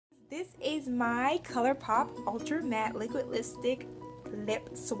This is my Colourpop Ultra Matte Liquid Lipstick lip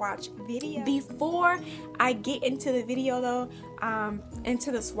swatch video. Before I get into the video though,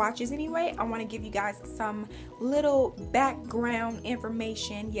 into the swatches anyway, I want to give you guys some little background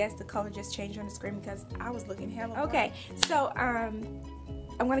information. Yes, the color just changed on the screen because I was looking hella bright. Okay, so I'm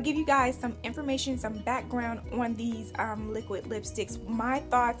going to give you guys some information, some background on these liquid lipsticks, my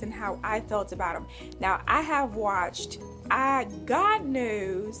thoughts and how I felt about them. Now, I have watched, God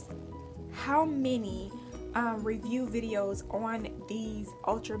knows how many review videos on these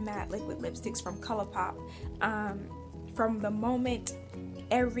ultra matte liquid lipsticks from Colourpop. From the moment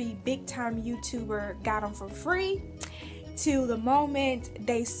every big time YouTuber got them for free to the moment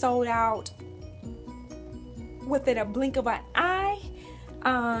they sold out within a blink of an eye,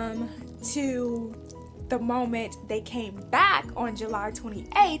 to the moment they came back on July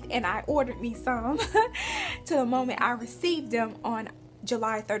 28th and I ordered me some to the moment I received them on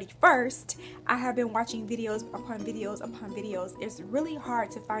July 31st. I have been watching videos upon videos upon videos. It's really hard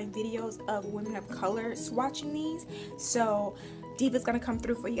to find videos of women of color swatching these, so Diva's gonna come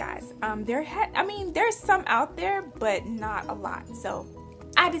through for you guys. There's some out there, but not a lot, so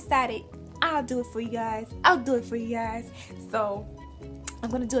I decided I'll do it for you guys. So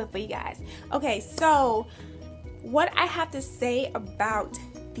I'm gonna do it for you guys. Okay, so what I have to say about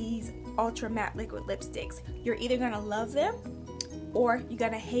these ultra matte liquid lipsticks: you're either gonna love them or you're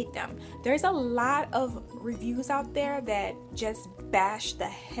gonna hate them. There's a lot of reviews out there that just bash the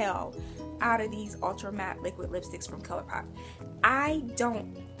hell out of these ultra matte liquid lipsticks from Colourpop. I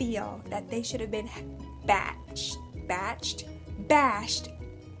don't feel that they should have been bashed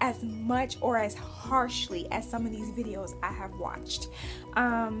as much or as harshly as some of these videos I have watched.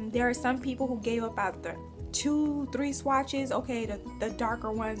 There are some people who gave up about the 2-3 swatches. Okay, the darker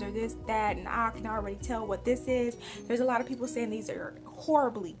ones or this, that, and I can already tell what this is. There's a lot of people saying these are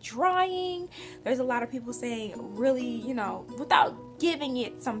horribly drying. There's a lot of people saying really, you know, without giving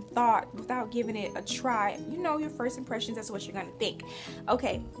it some thought, without giving it a try, you know, your first impressions, that's what you're gonna think.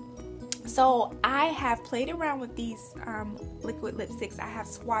 Okay, so I have played around with these liquid lipsticks. I have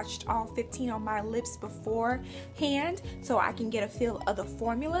swatched all 15 on my lips beforehand so I can get a feel of the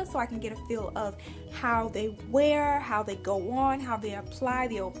formula, so I can get a feel of how they wear, how they go on, how they apply,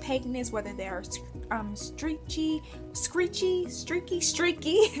 the opaqueness, whether they are streaky,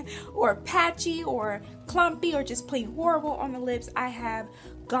 or patchy, or clumpy, or just plain horrible on the lips. I have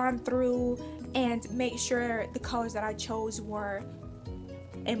gone through and made sure the colors that I chose were,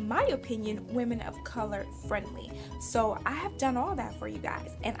 in my opinion, women of color friendly. So I have done all that for you guys,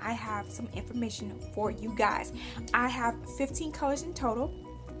 and I have some information for you guys. I have 15 colors in total.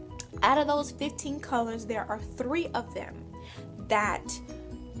 Out of those 15 colors, there are 3 of them that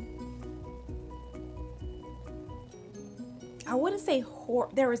I wouldn't say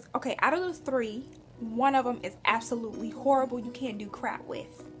out of those 3, one of them is absolutely horrible. You can't do crap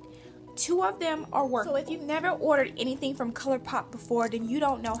with. 2 of them are workable. So if you've never ordered anything from Colourpop before, then you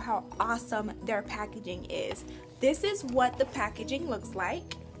don't know how awesome their packaging is. This is what the packaging looks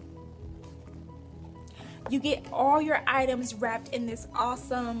like. You get all your items wrapped in this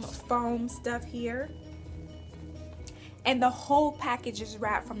awesome foam stuff here. And the whole package is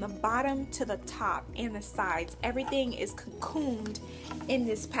wrapped from the bottom to the top and the sides. Everything is cocooned in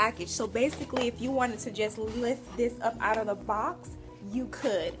this package. So basically, if you wanted to just lift this up out of the box, you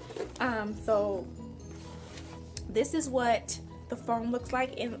could. So this is what the foam looks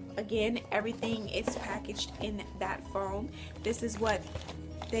like, and again, everything is packaged in that foam. This is what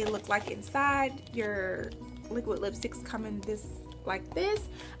they look like inside. Your liquid lipsticks come in this like this.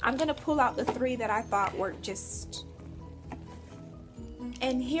 I'm gonna pull out the 3 that I thought were just,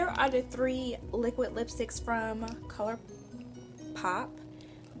 and here are the 3 liquid lipsticks from Colourpop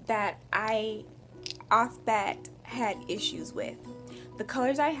that I off bat had issues with. The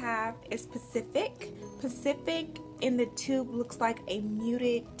colors I have is Pacific. Pacific in the tube looks like a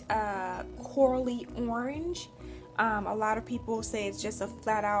muted corally orange. A lot of people say it's just a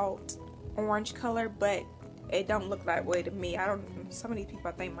flat out orange color, but it don't look that way to me. Some of these people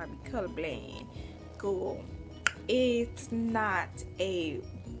I think might be colorblind. Cool. It's not a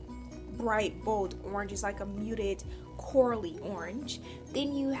bright bold orange. It's like a muted corally orange.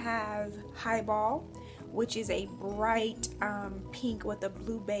 Then you have Highball, which is a bright pink with a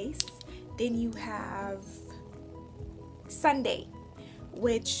blue base. Then you have Sunday,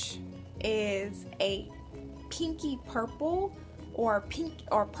 which is a pinky purple, or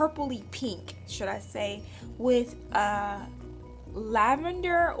purpley pink, should I say, with a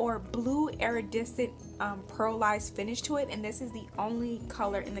lavender or blue iridescent pearlized finish to it, and this is the only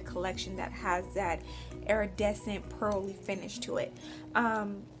color in the collection that has that iridescent pearly finish to it.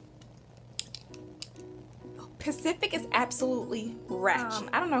 Pacific is absolutely wretched.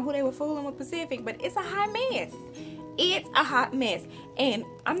 I don't know who they were fooling with Pacific, but it's a hot mess. It's a hot mess. And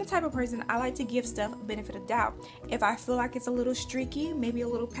I'm the type of person, I like to give stuff a benefit of doubt. If I feel like it's a little streaky, maybe a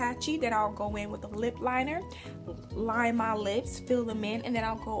little patchy, then I'll go in with a lip liner, line my lips, fill them in, and then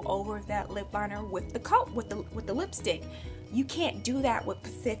I'll go over that lip liner with the coat, with the lipstick. You can't do that with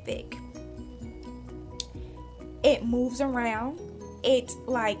Pacific. It moves around. It,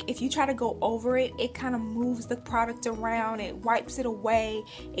 like, if you try to go over it, it kind of moves the product around. It wipes it away.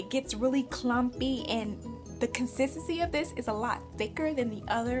 It gets really clumpy, and the consistency of this is a lot thicker than the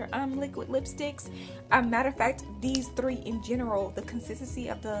other liquid lipsticks. Matter of fact, these three in general, the consistency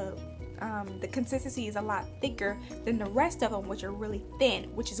of the consistency is a lot thicker than the rest of them, which are really thin,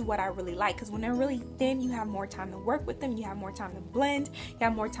 which is what I really like, because when they're really thin, you have more time to work with them, you have more time to blend, you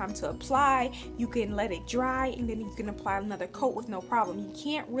have more time to apply, you can let it dry, and then you can apply another coat with no problem. You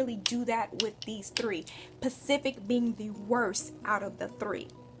can't really do that with these three, Pacific being the worst out of the three.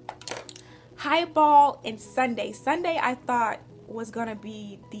 Highball and Sunday. Sunday I thought was gonna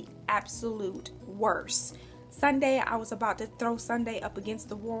be the absolute worst. Sunday, I was about to throw Sunday up against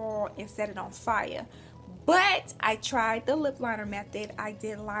the wall and set it on fire. But I tried the lip liner method. I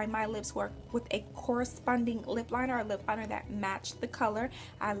did line my lips with a corresponding lip liner, a lip liner that matched the color.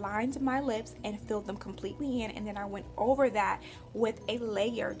 I lined my lips and filled them completely in, and then I went over that with a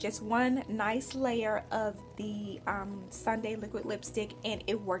layer, just one nice layer of the Sunday liquid lipstick, and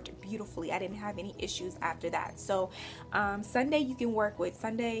it worked beautifully. I didn't have any issues after that. So Sunday you can work with.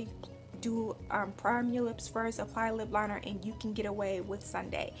 Sunday, do prime your lips first, apply lip liner, and you can get away with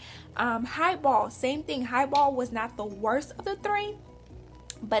Sunday. Highball, same thing. Highball was not the worst of the three,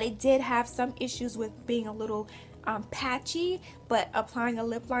 but it did have some issues with being a little patchy, but applying a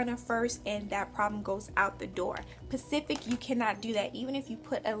lip liner first and that problem goes out the door. Pacific, you cannot do that. Even if you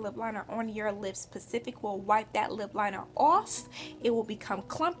put a lip liner on your lips, Pacific will wipe that lip liner off. It will become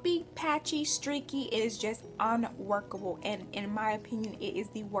clumpy, patchy, streaky. It is just unworkable, and in my opinion, it is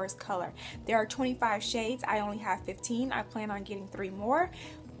the worst color. There are 25 shades. I only have 15. I plan on getting 3 more.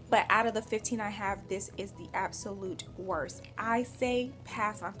 But out of the 15 I have, this is the absolute worst. I say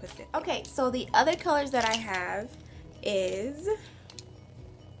pass on Pacific. Okay, so the other colors that I have is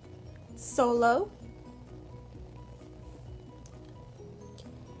Solo,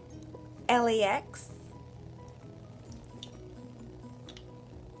 LAX,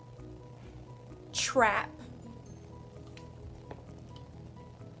 Trap,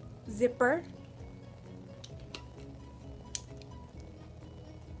 Zipper,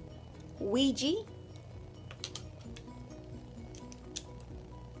 Ouija,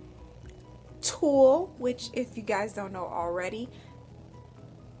 Tool, which if you guys don't know already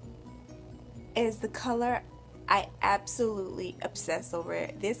is the color I absolutely obsess over.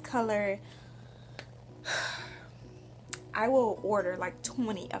 It. This color, I will order like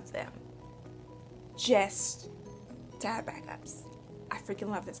 20 of them just to have backups. I freaking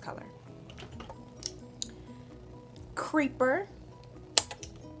love this color. Creeper,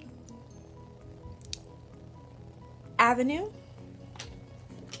 Avenue,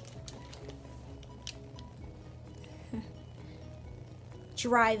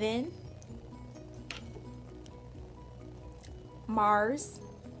 Drive-In, Mars,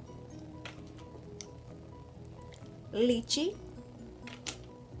 Lychee,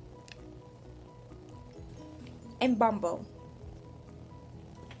 and Bumble.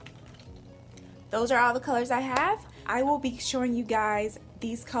 Those are all the colors I have. I will be showing you guys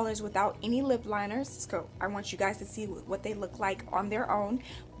these colors without any lip liners, so I want you guys to see what they look like on their own.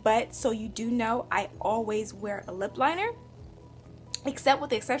 But so you do know, I always wear a lip liner, except with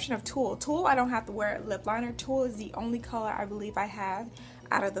the exception of Tulle. Tulle, I don't have to wear a lip liner. Tulle is the only color I believe I have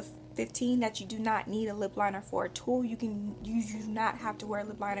out of the 15 that you do not need a lip liner for. Tulle, you do not have to wear a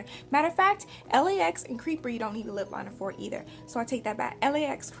lip liner. Matter of fact, LAX and Creeper you don't need a lip liner for either. So I take that back.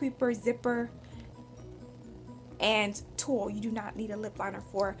 LAX, Creeper, Zipper, and Tulle you do not need a lip liner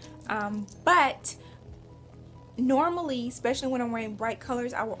for. But normally, especially when I'm wearing bright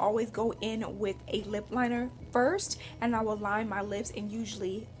colors, I will always go in with a lip liner first, and I will line my lips and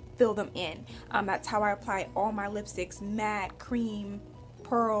usually fill them in. That's how I apply all my lipsticks: matte, cream,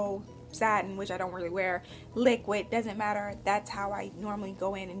 pearl, satin, which I don't really wear, liquid, doesn't matter. That's how I normally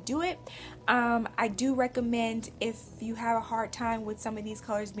go in and do it. I do recommend, if you have a hard time with some of these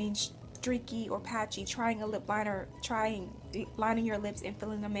colors being streaky or patchy, trying a lip liner, lining your lips and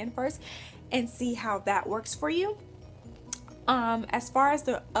filling them in first, and see how that works for you. As far as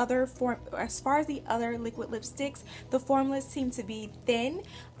the other liquid lipsticks, the formulas seem to be thin.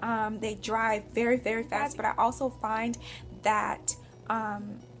 They dry very, very fast, but I also find that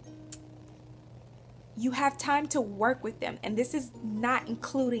you have time to work with them, and this is not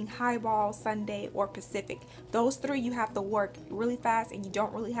including Highball, Sunday, or Pacific. Those three you have to work really fast, and you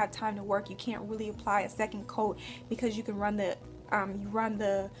don't really have time to work. You can't really apply a second coat because you can run the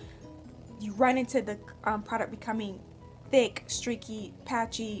you run into the product becoming thick, streaky,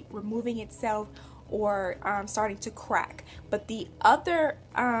 patchy, removing itself, or starting to crack. But the other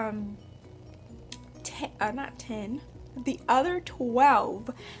the other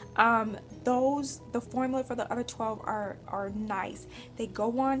 12, the formula for the other 12 are nice. They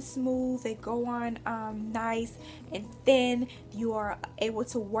go on smooth, they go on nice and thin. You are able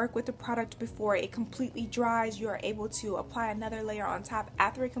to work with the product before it completely dries. You are able to apply another layer on top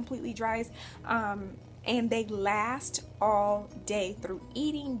after it completely dries, and they last all day through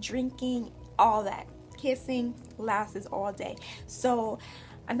eating, drinking, all that. Kissing lasts all day. So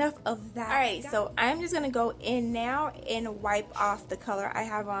enough of that. Alright, so I'm just gonna go in now and wipe off the color I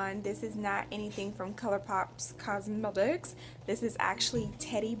have on. This is not anything from Colourpop's Cosmetics. This is actually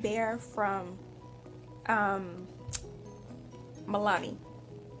Teddy Bear from Milani.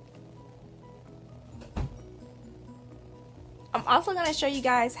 I'm also going to show you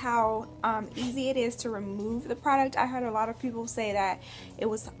guys how easy it is to remove the product. I heard a lot of people say that it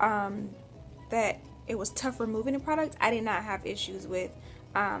was tough removing the product. I did not have issues with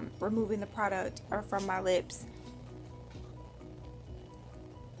removing the product from my lips.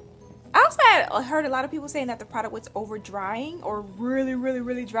 I also heard a lot of people saying that the product was over drying or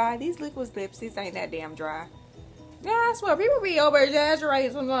really dry. These liquid lipsticks ain't that damn dry. Yeah, I swear, people be over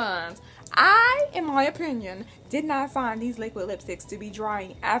exaggerating sometimes. I, in my opinion, did not find these liquid lipsticks to be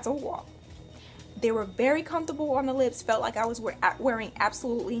drying at all. They were very comfortable on the lips, felt like I was wearing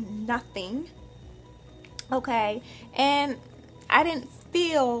absolutely nothing. Okay, and I didn't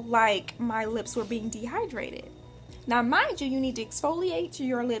feel like my lips were being dehydrated. Now, mind you, you need to exfoliate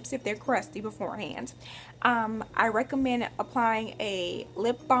your lips if they're crusty beforehand. I recommend applying a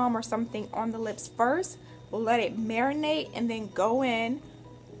lip balm or something on the lips first. Let it marinate and then go in,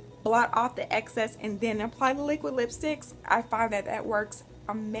 blot off the excess, and then apply the liquid lipsticks. I find that that works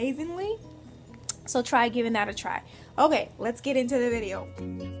amazingly. So try giving that a try. Okay, let's get into the video.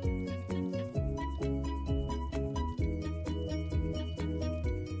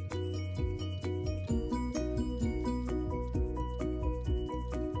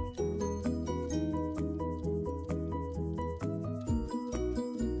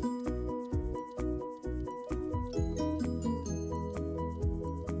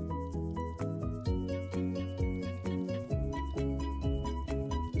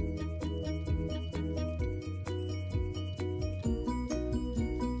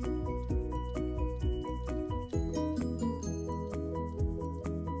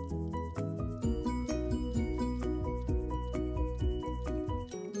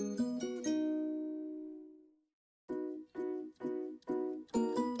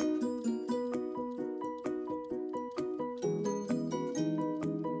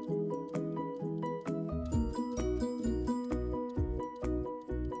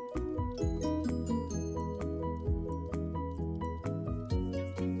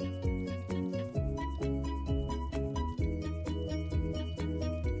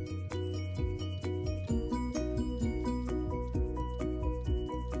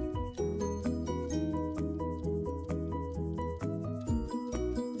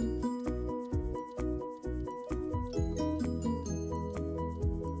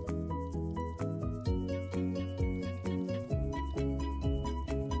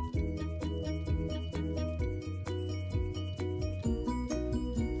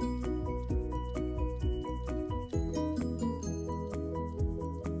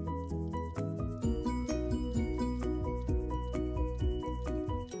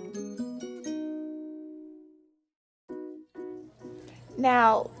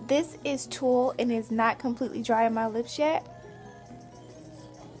 Now, this is Tulle and it's not completely dry on my lips yet.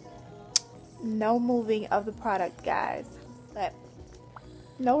 No moving of the product, guys. But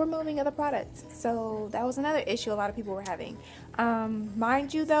no removing of the product. So that was another issue a lot of people were having.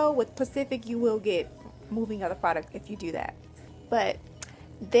 Mind you though, with Pacific you will get moving of the product if you do that. But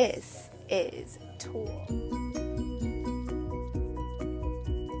this is Tulle.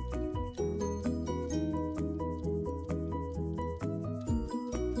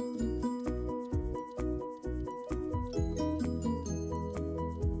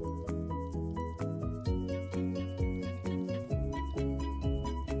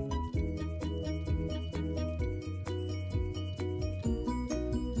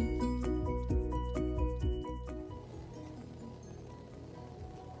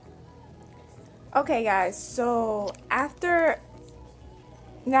 Okay guys, so after,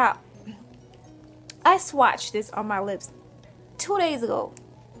 now I swatched this on my lips 2 days ago,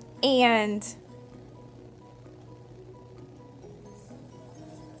 and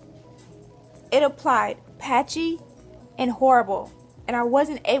it applied patchy and horrible, and I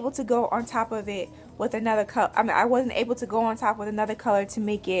wasn't able to go on top of it with another color. I mean, I wasn't able to go on top with another color to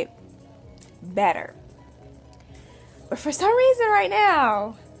make it better. But for some reason right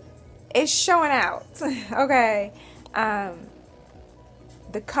now, it's showing out. Okay.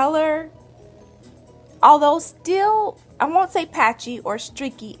 The color, although still, I won't say patchy or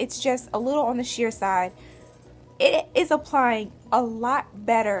streaky, it's just a little on the sheer side. It is applying a lot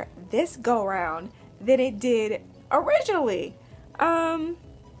better this go round than it did originally. How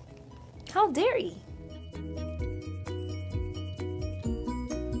dare you?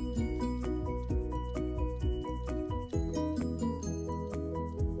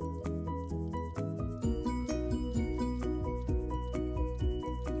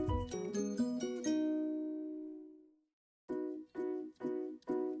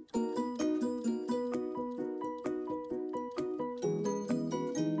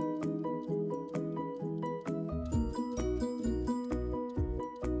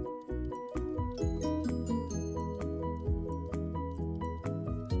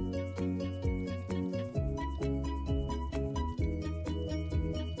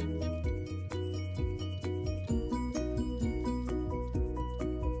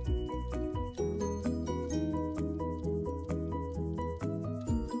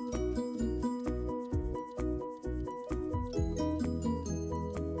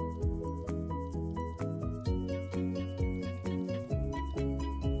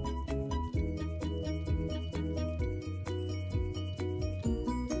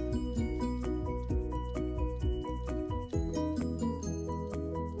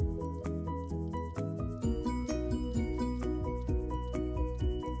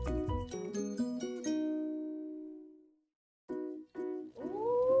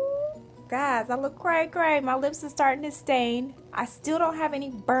 Guys, I look cray. My lips are starting to stain. I still don't have any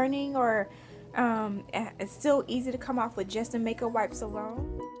burning, or it's still easy to come off with just the makeup wipes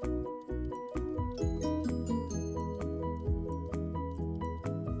alone.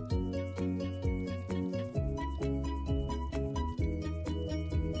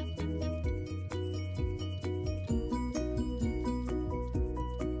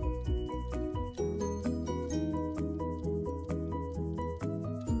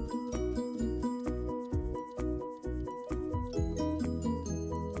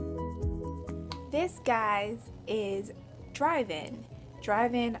 This, guys, is Drive-In.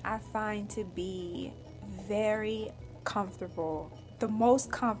 Drive-In I find to be very comfortable. The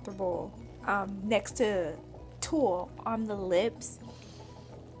most comfortable next to Tulle on the lips.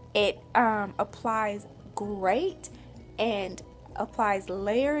 It applies great and applies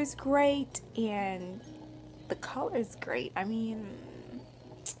layers great, and the color is great. I mean,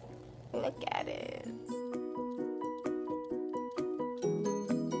 look at it.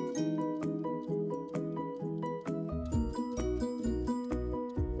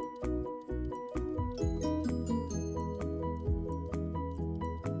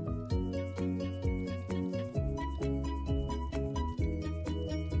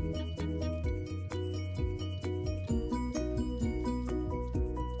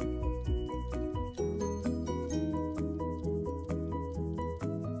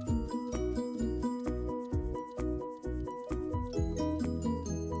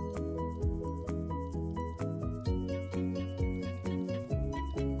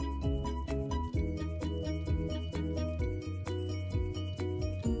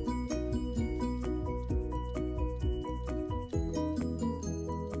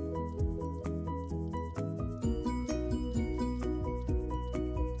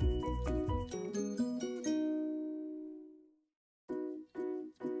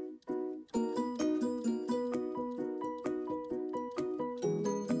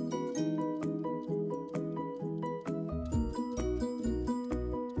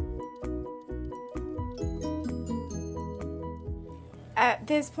 At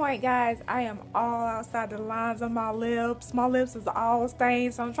this point, guys, I am all outside the lines of my lips. My lips is all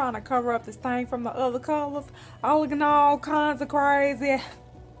stained, so I'm trying to cover up the stain from the other colors. I'm looking all kinds of crazy.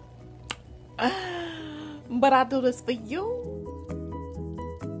 But I do this for you.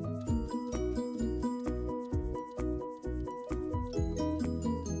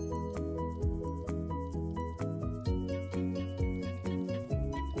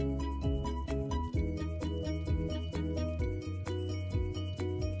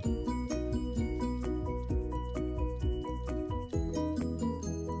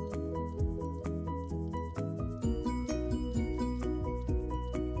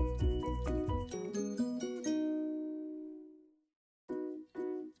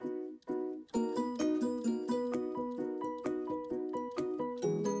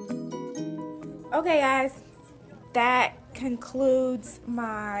 Okay guys, that concludes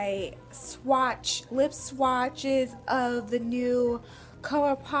my lip swatches of the new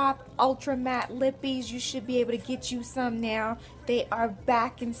Colourpop Ultra Matte Lippies. You should be able to get you some now. They are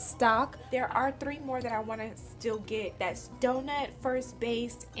back in stock. There are 3 more that I want to still get. That's Donut, First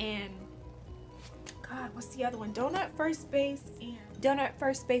Base, and God, what's the other one? Donut, First Base,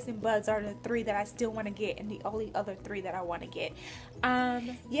 and Buds are the 3 that I still want to get, and the only other 3 that I want to get.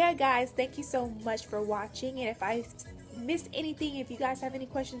 Yeah guys, thank you so much for watching, and if I missed anything, if you guys have any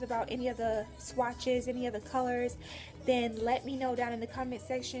questions about any of the swatches, any of the colors, then let me know down in the comment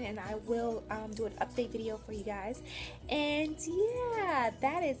section, and I will do an update video for you guys. And yeah,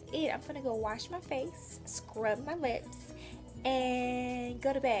 that is it. I'm gonna go wash my face, scrub my lips, and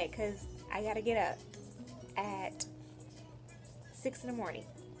go to bed because I gotta get up at 6 in the morning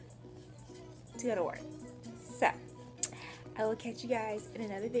to go to work. So I will catch you guys in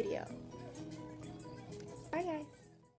another video. Bye guys.